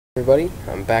Everybody,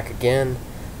 I'm back again.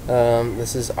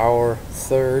 This is our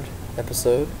third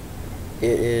episode.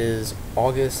 It is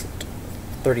August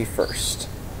 31st,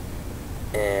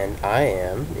 and I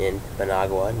am in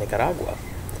Managua, Nicaragua.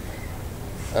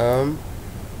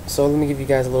 So let me give you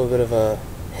guys a little bit of a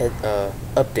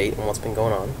update on what's been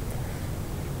going on.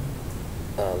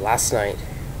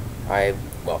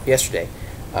 Yesterday,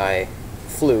 I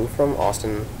flew from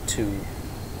Austin to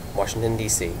Washington,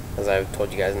 D.C., as I've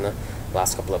told you guys in the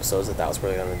last couple episodes that was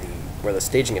really going to be where the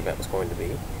staging event was going to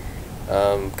be.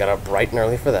 Got up bright and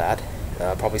early for that.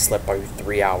 Probably slept probably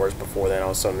 3 hours before then. I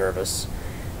was so nervous,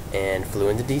 and flew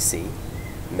into DC.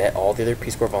 Met all the other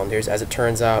Peace Corps volunteers. As it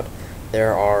turns out,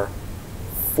 there are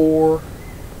 4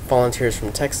 volunteers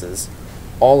from Texas,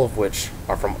 all of which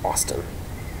are from Austin,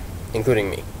 including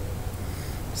me.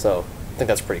 So I think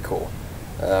that's pretty cool.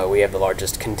 We have the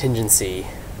largest contingency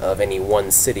of any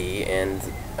one city, and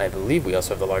I believe we also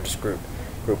have the largest group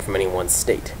from any one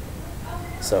state.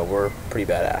 So we're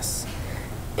pretty badass.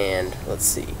 And let's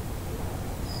see.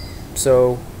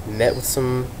 So met with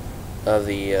some of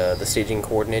the staging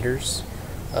coordinators.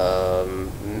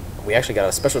 We actually got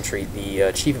a special treat.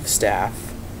 The chief of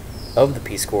staff of the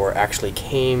Peace Corps actually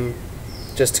came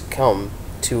to come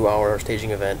to our staging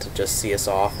event to just see us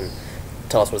off and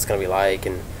tell us what it's going to be like.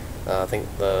 And I think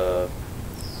the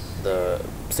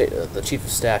chief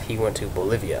of staff, he went to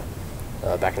Bolivia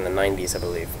back in the 90s, I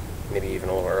believe. Maybe even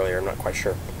a little earlier, I'm not quite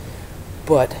sure.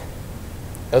 But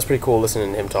it was pretty cool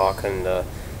listening to him talk and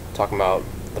talking about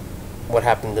what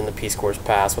happened in the Peace Corps'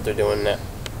 past, what they're doing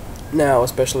now,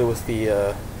 especially with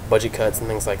the budget cuts and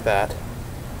things like that,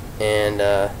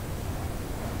 and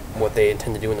what they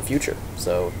intend to do in the future.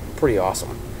 So, pretty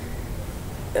awesome.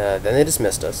 Then they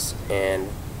dismissed us, and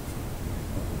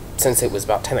since it was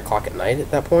about 10 o'clock at night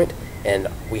at that point, and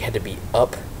we had to be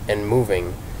up and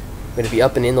moving, we had to be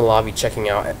up and in the lobby checking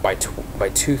out by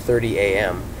 2:30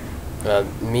 a.m.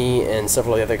 Me and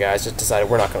several of the other guys just decided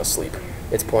we're not going to sleep.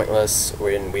 It's pointless,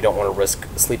 and we don't want to risk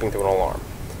sleeping through an alarm.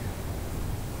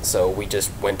 So we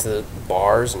just went to the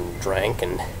bars and drank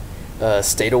and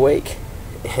stayed awake,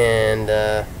 and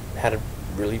had a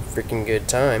really freaking good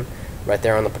time right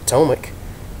there on the Potomac.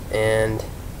 And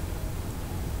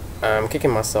I'm kicking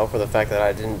myself for the fact that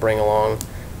I didn't bring along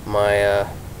my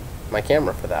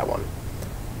camera for that one.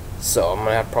 So I'm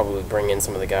gonna have to probably bring in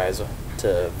some of the guys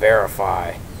to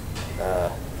verify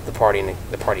the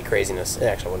party craziness. It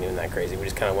actually wasn't even that crazy. We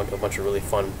just kind of went to a bunch of really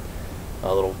fun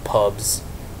little pubs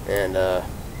and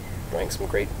drank some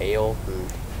great ale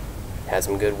and had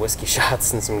some good whiskey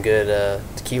shots and some good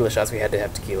tequila shots. We had to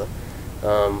have tequila.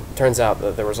 Turns out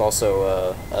that there was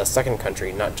also a second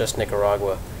country, not just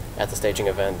Nicaragua, at the staging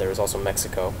event. There was also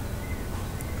Mexico.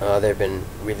 They've been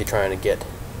really trying to get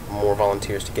more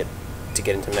volunteers to get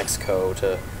into Mexico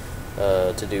to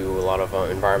do a lot of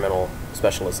environmental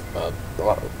specialists, a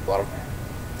lot of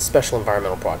special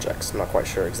environmental projects. I'm not quite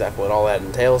sure exactly what all that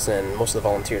entails, and most of the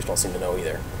volunteers don't seem to know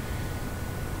either.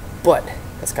 But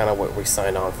that's kind of what we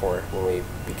signed on for when we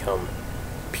become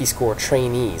Peace Corps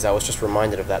trainees. I was just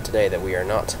reminded of that today, that we are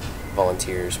not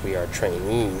volunteers, we are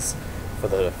trainees for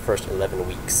the first 11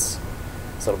 weeks.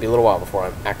 So it'll be a little while before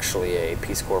I'm actually a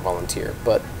Peace Corps volunteer,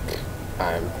 but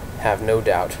I have no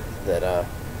doubt that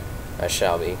I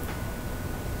shall be.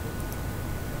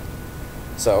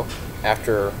 So,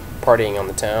 after partying on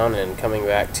the town and coming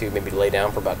back to maybe lay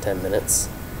down for about 10 minutes,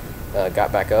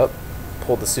 got back up,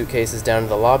 pulled the suitcases down to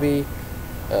the lobby,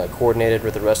 coordinated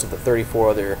with the rest of the 34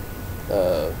 other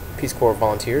Peace Corps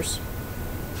volunteers,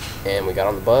 and we got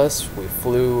on the bus. We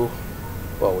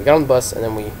got on the bus, and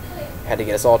then we had to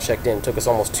get us all checked in. It took us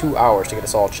almost 2 hours to get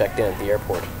us all checked in at the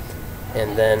airport.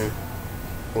 And then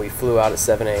we flew out at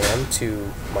 7 a.m.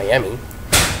 to Miami,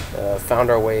 found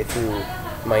our way through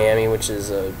Miami, which is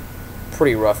a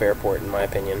pretty rough airport in my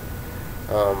opinion.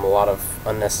 A lot of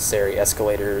unnecessary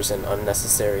escalators and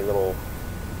unnecessary little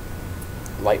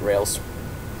light rails.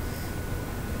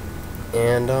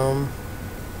 And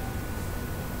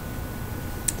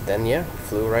then yeah,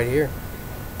 flew right here.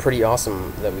 Pretty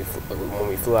awesome that when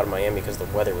we flew out of Miami, because the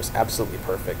weather was absolutely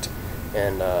perfect.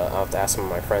 And I'll have to ask some of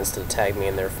my friends to tag me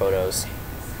in their photos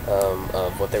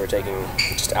of what they were taking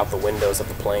just out the windows of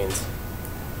the planes.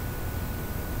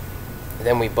 And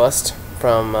then we bussed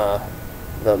from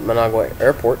the Managua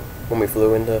airport when we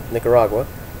flew into Nicaragua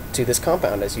to this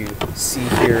compound, as you see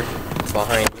here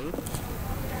behind me.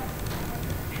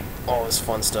 All this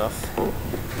fun stuff.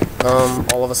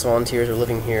 All of us volunteers are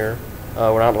living here.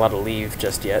 We're not allowed to leave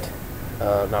just yet.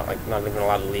 Not even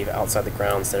allowed to leave outside the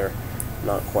grounds. They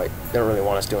don't really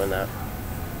want us doing that.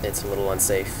 It's a little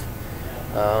unsafe.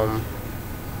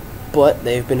 But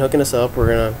they've been hooking us up. We're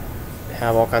gonna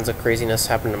have all kinds of craziness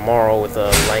happen tomorrow with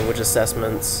language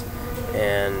assessments,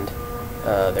 and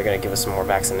they're going to give us some more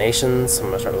vaccinations. I'm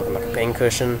going to start looking like a pain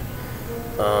cushion.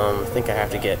 I think I have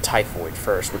to get typhoid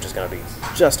first, which is going to be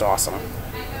just awesome.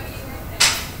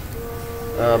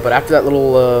 But after that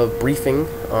little briefing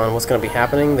on what's going to be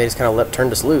happening, they just kind of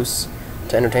turned us loose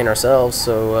to entertain ourselves.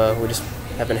 So we just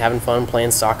have been having fun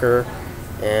playing soccer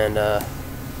and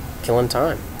killing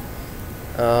time.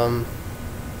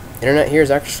 Internet here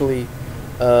is actually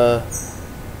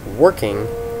working.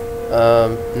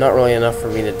 Not really enough for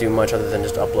me to do much other than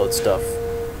just upload stuff.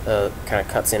 Kind of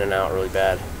cuts in and out really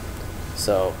bad.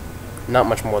 So not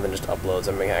much more than just uploads.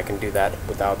 I mean, I can do that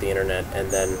without the internet and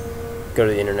then go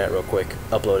to the internet real quick,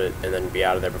 upload it, and then be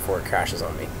out of there before it crashes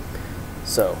on me.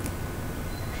 So I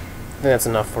think that's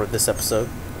enough for this episode.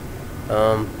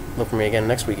 Look for me again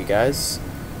next week, you guys.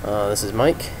 This is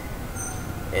Mike,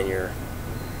 and you're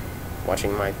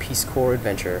watching my Peace Corps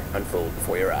adventure unfold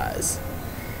before your eyes.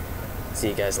 See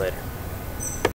you guys later.